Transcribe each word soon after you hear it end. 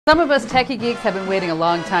Some of us techie geeks have been waiting a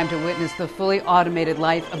long time to witness the fully automated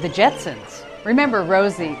life of the Jetsons. Remember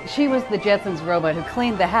Rosie? She was the Jetsons robot who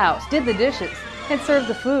cleaned the house, did the dishes, and served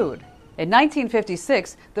the food. In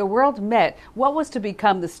 1956, the world met what was to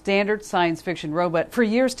become the standard science fiction robot for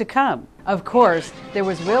years to come. Of course, there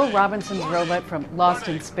was Will Robinson's robot from Lost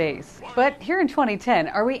in Space. But here in 2010,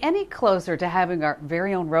 are we any closer to having our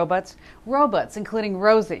very own robots? Robots, including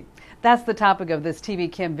Rosie. That's the topic of this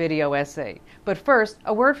TV Kim video essay. But first,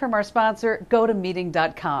 a word from our sponsor,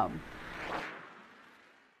 GoToMeeting.com.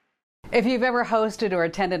 If you've ever hosted or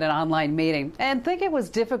attended an online meeting and think it was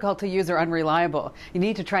difficult to use or unreliable, you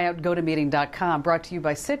need to try out GoToMeeting.com, brought to you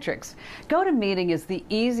by Citrix. GoToMeeting is the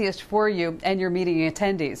easiest for you and your meeting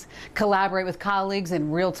attendees. Collaborate with colleagues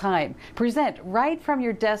in real time. Present right from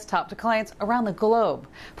your desktop to clients around the globe.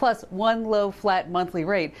 Plus, one low, flat monthly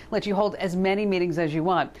rate lets you hold as many meetings as you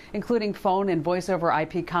want, including phone and voice over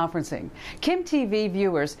IP conferencing. Kim TV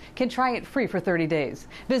viewers can try it free for 30 days.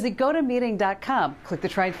 Visit GoToMeeting.com, click the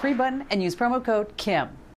Try It Free button, and use promo code KIM.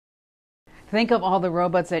 Think of all the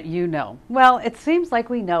robots that you know. Well, it seems like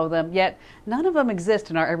we know them, yet none of them exist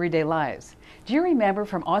in our everyday lives. Do you remember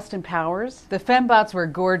from Austin Powers? The fembots were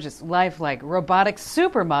gorgeous, lifelike, robotic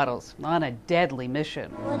supermodels on a deadly mission.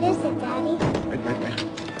 What is it, Daddy?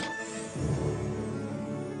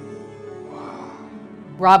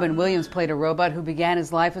 Robin Williams played a robot who began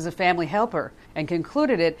his life as a family helper and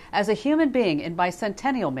concluded it as a human being in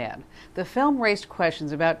Bicentennial Man. The film raised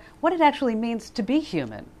questions about what it actually means to be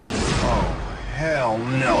human. Oh, hell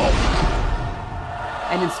no.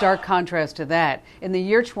 And in stark contrast to that, in the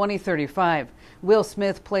year 2035, Will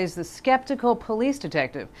Smith plays the skeptical police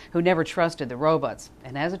detective who never trusted the robots,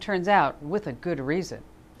 and as it turns out, with a good reason.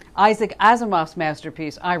 Isaac Asimov's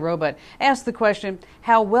masterpiece, I, Robot, asks the question,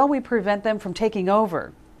 how well we prevent them from taking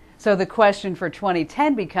over. So the question for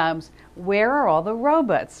 2010 becomes, where are all the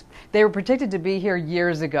robots? They were predicted to be here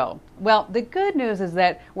years ago. Well, the good news is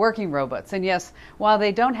that working robots, and yes, while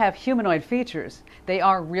they don't have humanoid features, they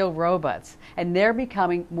are real robots, and they're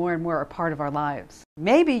becoming more and more a part of our lives.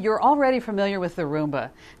 Maybe you're already familiar with the Roomba.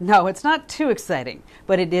 No, it's not too exciting,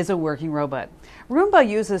 but it is a working robot. Roomba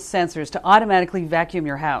uses sensors to automatically vacuum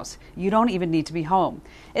your house. You don't even need to be home.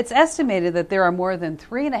 It's estimated that there are more than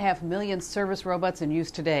 3.5 million service robots in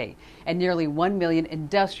use today, and nearly 1 million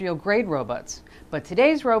industrial-grade robots. But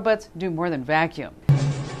today's robots do more than vacuum.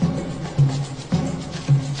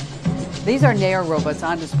 These are Neo robots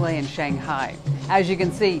on display in Shanghai. As you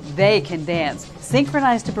can see, they can dance.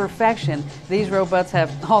 Synchronized to perfection, these robots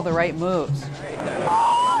have all the right moves.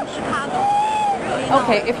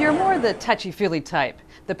 Okay, if you're more the touchy-feely type,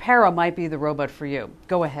 the Parrot might be the robot for you.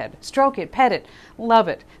 Go ahead. Stroke it, pet it, love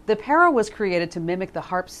it. The Parrot was created to mimic the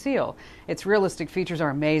harp seal. Its realistic features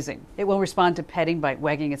are amazing. It will respond to petting by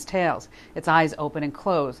wagging its tails. Its eyes open and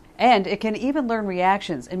close. And it can even learn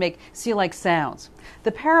reactions and make seal-like sounds.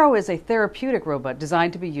 The Parrot is a therapeutic robot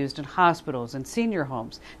designed to be used in hospitals and senior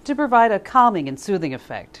homes to provide a calming and soothing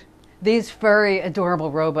effect. These furry, adorable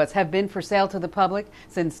robots have been for sale to the public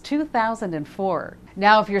since 2004.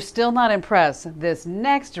 Now, if you're still not impressed, this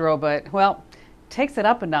next robot, well, takes it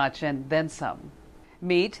up a notch and then some.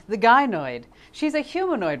 Meet the Gynoid. She's a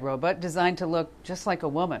humanoid robot designed to look just like a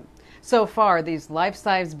woman. So far, these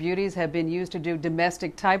life-size beauties have been used to do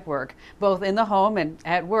domestic type work, both in the home and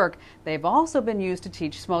at work. They've also been used to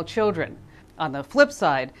teach small children. On the flip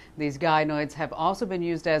side, these Gynoids have also been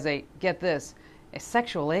used as a, get this, a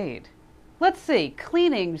sexual aid. Let's see,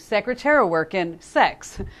 cleaning, secretarial work, and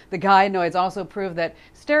sex. The Gynoids also prove that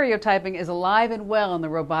stereotyping is alive and well in the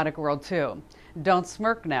robotic world too. Don't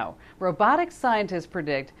smirk now. Robotic scientists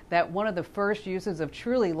predict that one of the first uses of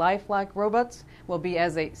truly lifelike robots will be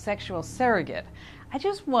as a sexual surrogate. I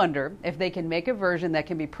just wonder if they can make a version that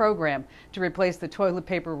can be programmed to replace the toilet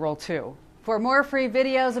paper roll too. For more free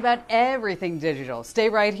videos about everything digital, stay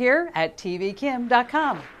right here at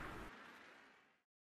tvkim.com.